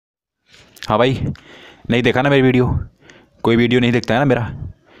हाँ भाई, नहीं देखा ना मेरी वीडियो? कोई वीडियो नहीं देखता है ना मेरा,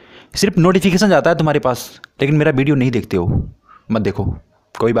 सिर्फ नोटिफिकेशन जाता है तुम्हारे पास, लेकिन मेरा वीडियो नहीं देखते हो। मत देखो,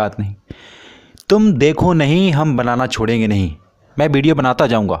 कोई बात नहीं। तुम देखो नहीं, हम बनाना छोड़ेंगे नहीं। मैं वीडियो बनाता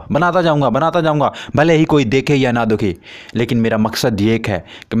जाऊंगा, बनाता जाऊंगा, बनाता जाऊंगा, भले ही कोई देखे या ना देखे। लेकिन मेरा मकसद ये एक है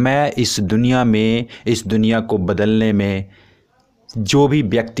कि मैं इस दुनिया में, इस दुनिया को बदलने में जो भी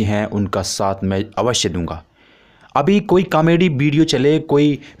व्यक्ति हैं उनका साथ मैं अवश्य दूंगा। अभी कोई कॉमेडी वीडियो चले,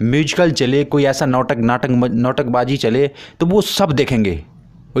 कोई म्यूजिकल चले, कोई ऐसा नाटकबाजी चले, तो वो सब देखेंगे।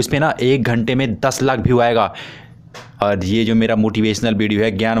 उस पर ना 1 घंटे में 10 लाख व्यू आएगा। और ये जो मेरा मोटिवेशनल वीडियो है,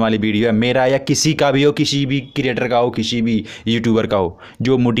 ज्ञान वाली वीडियो है, मेरा या किसी का भी हो, किसी भी क्रिएटर का हो, किसी भी यूट्यूबर का हो,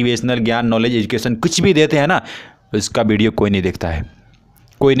 जो मोटिवेशनल, ज्ञान, नॉलेज, एजुकेशन कुछ भी देते हैं ना, उसका वीडियो कोई नहीं देखता है।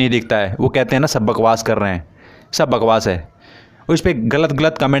 कोई नहीं देखता है। वो कहते हैं ना सब बकवास कर रहे हैं, सब बकवास है। उस पर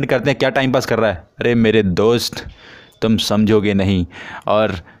गलत कमेंट करते हैं, क्या टाइम पास कर रहा है। अरे मेरे दोस्त, तुम समझोगे नहीं।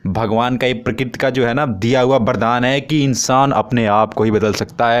 और भगवान का ये प्रकृति का जो है ना दिया हुआ वरदान है कि इंसान अपने आप को ही बदल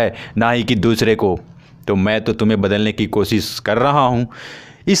सकता है, ना ही कि दूसरे को। तो मैं तो तुम्हें बदलने की कोशिश कर रहा हूँ,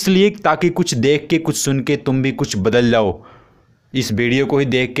 इसलिए ताकि कुछ देख के, कुछ सुन के तुम भी कुछ बदल जाओ। इस वीडियो को ही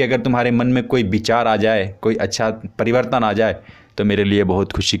देख के अगर तुम्हारे मन में कोई विचार आ जाए, कोई अच्छा परिवर्तन आ जाए, तो मेरे लिए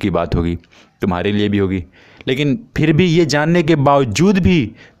बहुत खुशी की बात होगी, तुम्हारे लिए भी होगी। लेकिन फिर भी ये जानने के बावजूद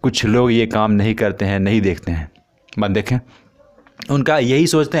भी कुछ लोग ये काम नहीं करते हैं, नहीं देखते हैं। मत देखें। उनका यही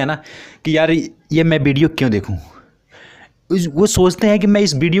सोचते हैं ना कि यार ये मैं वीडियो क्यों देखूं। वो सोचते हैं कि मैं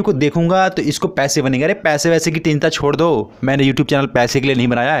इस वीडियो को देखूंगा तो इसको पैसे बनेंगे। अरे पैसे वैसे की चिंता छोड़ दो, मैंने यूट्यूब चैनल पैसे के लिए नहीं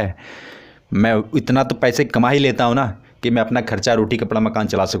बनाया है। मैं इतना तो पैसे कमा ही लेता हूँ ना कि मैं अपना खर्चा, रोटी, कपड़ा, मकान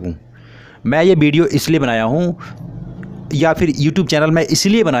चला सकूँ। मैं ये वीडियो इसलिए बनाया हूँ, या फिर यूट्यूब चैनल मैं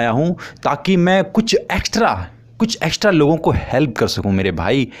इसलिए बनाया हूँ ताकि मैं कुछ एक्स्ट्रा लोगों को हेल्प कर सकूं। मेरे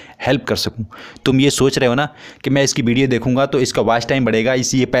भाई, हेल्प कर सकूं। तुम ये सोच रहे हो ना कि मैं इसकी वीडियो देखूंगा तो इसका वॉच टाइम बढ़ेगा,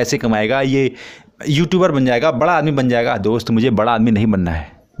 ये पैसे कमाएगा, ये यूट्यूबर बन जाएगा, बड़ा आदमी बन जाएगा। दोस्त, मुझे बड़ा आदमी नहीं बनना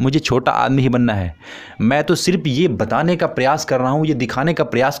है, मुझे छोटा आदमी ही बनना है। मैं तो सिर्फ ये बताने का प्रयास कर रहा हूँ, ये दिखाने का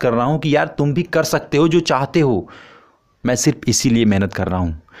प्रयास कर रहा हूँ कि यार तुम भी कर सकते हो जो चाहते हो। मैं सिर्फ इसीलिए मेहनत कर रहा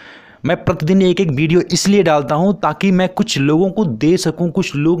हूँ। मैं प्रतिदिन एक वीडियो इसलिए डालता हूं ताकि मैं कुछ लोगों को दे सकूं,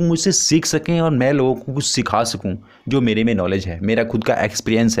 कुछ लोग मुझसे सीख सकें और मैं लोगों को कुछ सिखा सकूं। जो मेरे में नॉलेज है, मेरा खुद का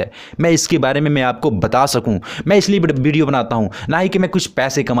एक्सपीरियंस है, मैं इसके बारे में मैं आपको बता सकूं। मैं इसलिए वीडियो बनाता हूं, ना ही कि मैं कुछ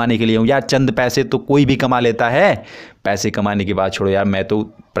पैसे कमाने के लिए हूं। यार चंद पैसे तो कोई भी कमा लेता है। पैसे कमाने की बात छोड़ो यार, मैं तो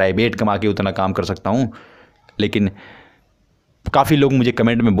प्राइवेट कमा के उतना काम कर सकता हूँ। लेकिन काफ़ी लोग मुझे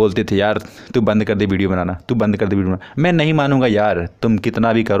कमेंट में बोलते थे, यार तू बंद कर दे वीडियो बनाना, तू बंद कर दे वीडियो बनाना। मैं नहीं मानूंगा यार, तुम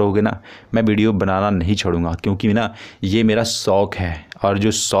कितना भी करोगे ना, मैं वीडियो बनाना नहीं छोड़ूंगा। क्योंकि ना ये मेरा शौक़ है, और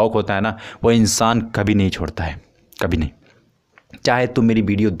जो शौक़ होता है ना वो इंसान कभी नहीं छोड़ता है, कभी नहीं। चाहे तुम मेरी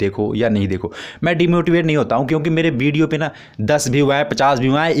वीडियो देखो या नहीं देखो, मैं डिमोटिवेट नहीं होता हूँ। क्योंकि मेरे वीडियो पे ना 10 व्यू आए, 50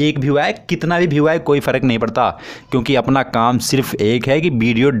 व्यू आए, 1 व्यू आए, कितना भी व्यू आए, कोई फ़र्क नहीं पड़ता। क्योंकि अपना काम सिर्फ एक है कि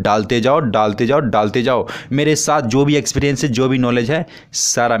वीडियो डालते जाओ, डालते जाओ, डालते जाओ। मेरे साथ जो भी एक्सपीरियंस है, जो भी नॉलेज है,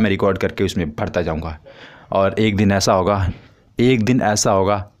 सारा मैं रिकॉर्ड करके उसमें भरता जाऊँगा। और एक दिन ऐसा होगा, एक दिन ऐसा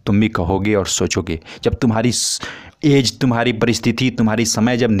होगा, तुम भी कहोगे और सोचोगे। जब तुम्हारी एज, तुम्हारी परिस्थिति, तुम्हारी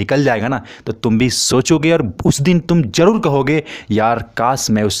समय जब निकल जाएगा ना, तो तुम भी सोचोगे और उस दिन तुम ज़रूर कहोगे, यार काश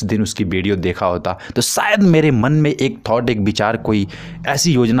मैं उस दिन उसकी वीडियो देखा होता तो शायद मेरे मन में एक थॉट, एक विचार, कोई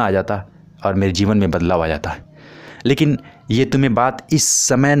ऐसी योजना आ जाता और मेरे जीवन में बदलाव आ जाता। लेकिन ये तुम्हें बात इस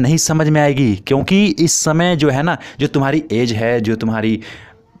समय नहीं समझ में आएगी, क्योंकि इस समय जो है ना, जो तुम्हारी एज है, जो तुम्हारी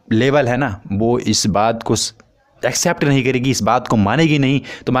लेवल है ना, वो इस बात को एक्सेप्ट नहीं करेगी, इस बात को मानेगी नहीं।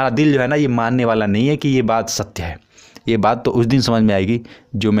 तुम्हारा दिल जो है ना ये मानने वाला नहीं है कि ये बात सत्य है। ये बात तो उस दिन समझ में आएगी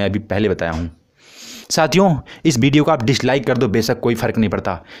जो मैं अभी पहले बताया हूँ। साथियों, इस वीडियो को आप डिसलाइक कर दो, बेशक कोई फ़र्क नहीं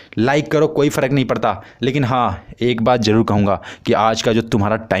पड़ता। लाइक करो, कोई फ़र्क नहीं पड़ता। लेकिन हाँ, एक बात ज़रूर कहूँगा कि आज का जो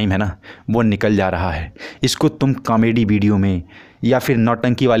तुम्हारा टाइम है ना, वो निकल जा रहा है। इसको तुम कॉमेडी वीडियो में या फिर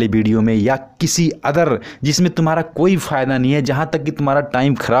नौटंकी वाली वीडियो में या किसी अदर जिसमें तुम्हारा कोई फ़ायदा नहीं है, जहाँ तक कि तुम्हारा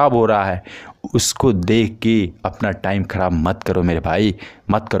टाइम ख़राब हो रहा है, उसको देख के अपना टाइम ख़राब मत करो मेरे भाई,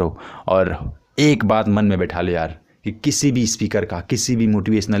 मत करो। और एक बात मन में बैठा लो यार, कि किसी भी स्पीकर का, किसी भी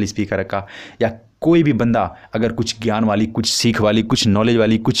मोटिवेशनल स्पीकर का या कोई भी बंदा अगर कुछ ज्ञान वाली, कुछ सीख वाली, कुछ नॉलेज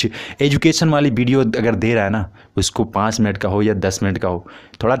वाली, कुछ एजुकेशन वाली वीडियो अगर दे रहा है ना, उसको 5 मिनट का हो या 10 मिनट का हो,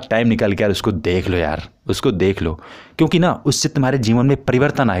 थोड़ा टाइम निकाल के यार उसको देख लो यार, उसको देख लो। क्योंकि ना उससे तुम्हारे जीवन में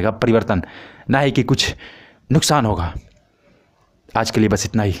परिवर्तन आएगा, परिवर्तन, ना ही कि कुछ नुकसान होगा। आज के लिए बस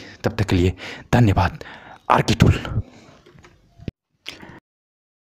इतना ही, तब तक के लिए धन्यवाद। Rktull।